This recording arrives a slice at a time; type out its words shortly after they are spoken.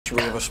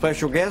which we have a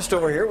special guest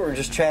over here we're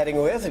just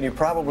chatting with, and you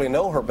probably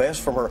know her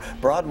best from her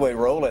Broadway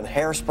role in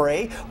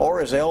Hairspray or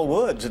as Elle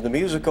Woods in the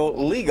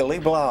musical Legally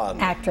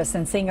Blonde. Actress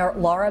and singer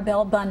Laura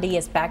Bell Bundy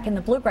is back in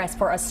the Bluegrass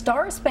for a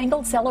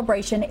Star-Spangled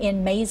celebration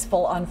in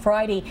Maysville on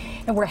Friday,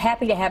 and we're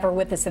happy to have her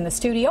with us in the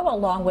studio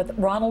along with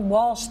Ronald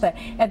Walsh, the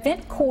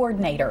event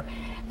coordinator.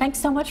 Thanks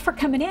so much for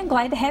coming in.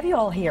 Glad to have you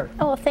all here.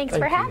 Oh, well, thanks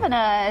for having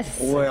us.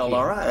 Well,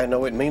 Laura, I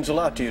know it means a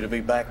lot to you to be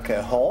back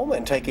home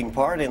and taking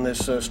part in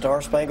this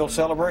Star-Spangled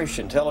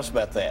celebration. Tell us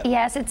about that.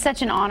 Yes, it's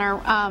such an honor.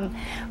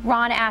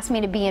 Ron asked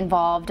me to be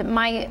involved.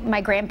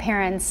 My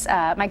grandparents,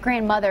 my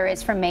grandmother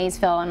is from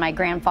Maysville, and my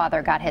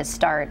grandfather got his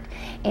start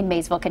in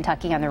Maysville,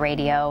 Kentucky on the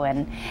radio,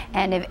 and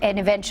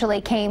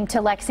eventually came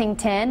to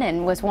Lexington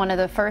and was one of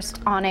the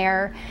first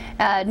on-air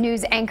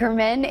news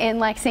anchormen in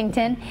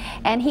Lexington.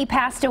 And he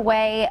passed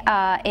away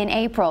in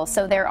April,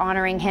 so they're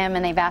honoring him,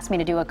 and they've asked me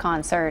to do a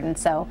concert, and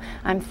so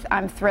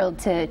I'm thrilled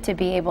to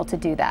be able to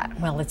do that.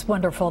 Well, it's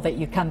wonderful that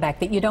you come back,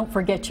 that you don't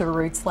forget your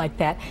roots like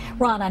that.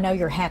 Ron, I know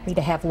you're happy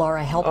to have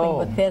Laura helping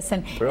with this,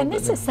 and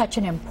this is such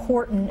an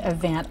important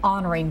event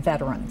honoring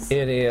veterans.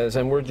 It is,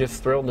 and we're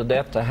just thrilled to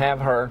death to have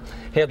her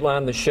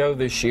headline the show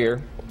this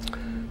year.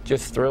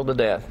 Just thrilled to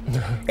death.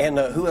 And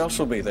who else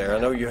will be there? I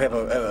know you have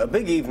a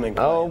big evening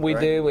planned, Oh, we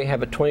right? do. We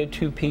have a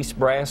 22-piece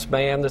brass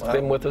band that's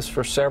been with us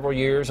for several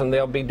years, and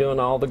they'll be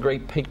doing all the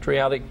great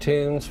patriotic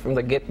tunes from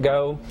the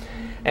get-go.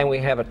 And we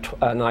have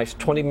a nice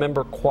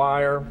 20-member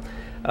choir.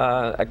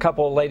 A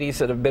couple of ladies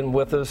that have been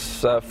with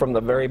us from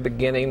the very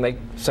beginning. They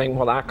sing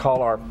what I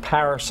call our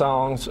power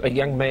songs. A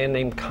young man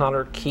named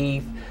Connor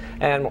Keith,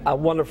 and a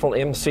wonderful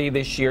MC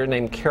this year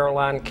named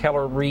Caroline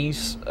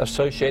Keller-Reese,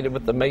 associated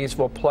with the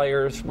Maysville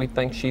Players. We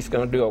think she's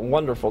going to do a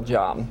wonderful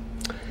job.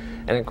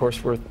 And of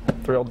course, we're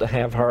thrilled to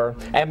have her.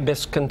 And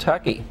Miss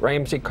Kentucky,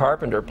 Ramsey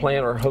Carpenter,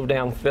 playing her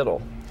hoedown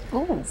fiddle.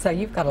 Ooh, so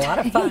you've got a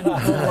lot of fun, a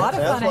lot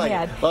of fun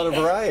ahead. A lot of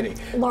variety.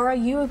 Laura,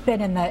 you have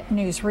been in the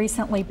news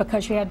recently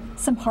because you had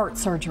some heart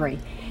surgery.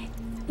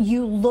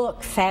 You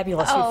look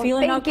fabulous. Oh, you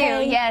feeling thank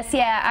okay? you. Yes,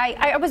 yeah.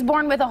 I was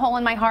born with a hole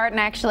in my heart, and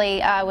actually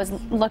was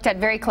looked at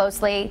very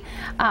closely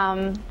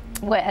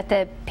at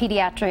the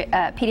pediatric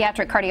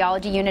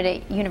cardiology unit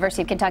at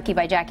University of Kentucky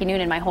by Jackie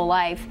Noonan my whole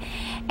life.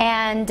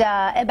 And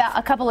about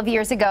a couple of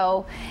years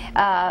ago,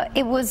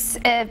 it was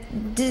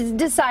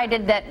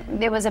decided that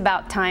it was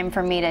about time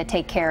for me to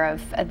take care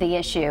of the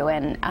issue.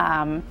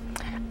 And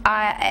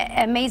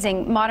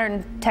amazing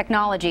modern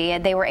technology,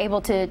 they were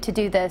able to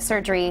do the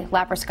surgery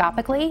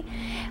laparoscopically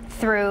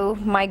through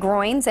my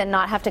groins and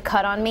not have to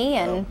cut on me.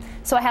 And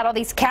so I had all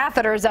these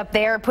catheters up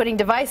there putting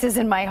devices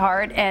in my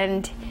heart,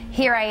 and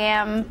here I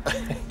am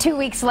 2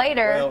 weeks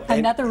later. Well,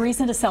 another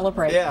reason to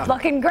celebrate. Yeah.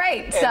 Looking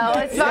great, so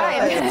it's fine.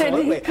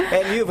 Absolutely.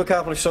 And you've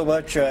accomplished so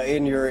much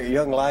in your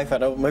young life. I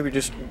know, maybe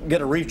just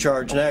get a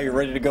recharge now. You're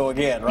ready to go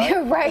again,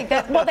 right? Right.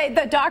 Well,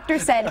 the doctor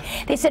said,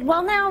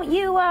 well, now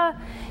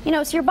you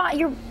know, so your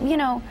body,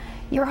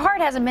 your heart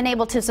hasn't been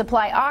able to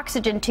supply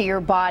oxygen to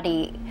your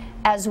body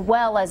as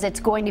well as it's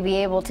going to be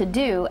able to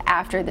do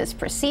after this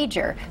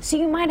procedure. So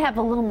you might have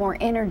a little more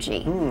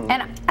energy.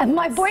 And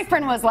my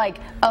boyfriend was like,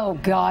 oh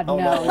God,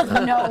 no,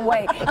 no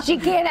way. She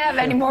can't have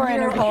any more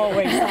energy. You're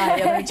always high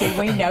energy.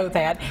 We know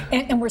that.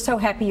 And we're so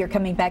happy you're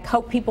coming back.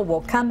 Hope people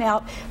will come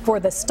out for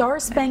the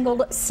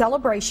Star-Spangled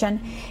celebration,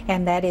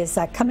 and that is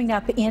coming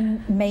up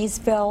in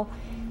Maysville.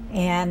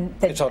 And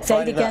the it's on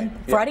Friday date again,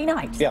 night. Friday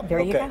night. Yeah. There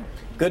you go.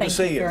 Good to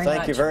see you.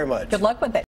 Thank you very much. Good luck with it.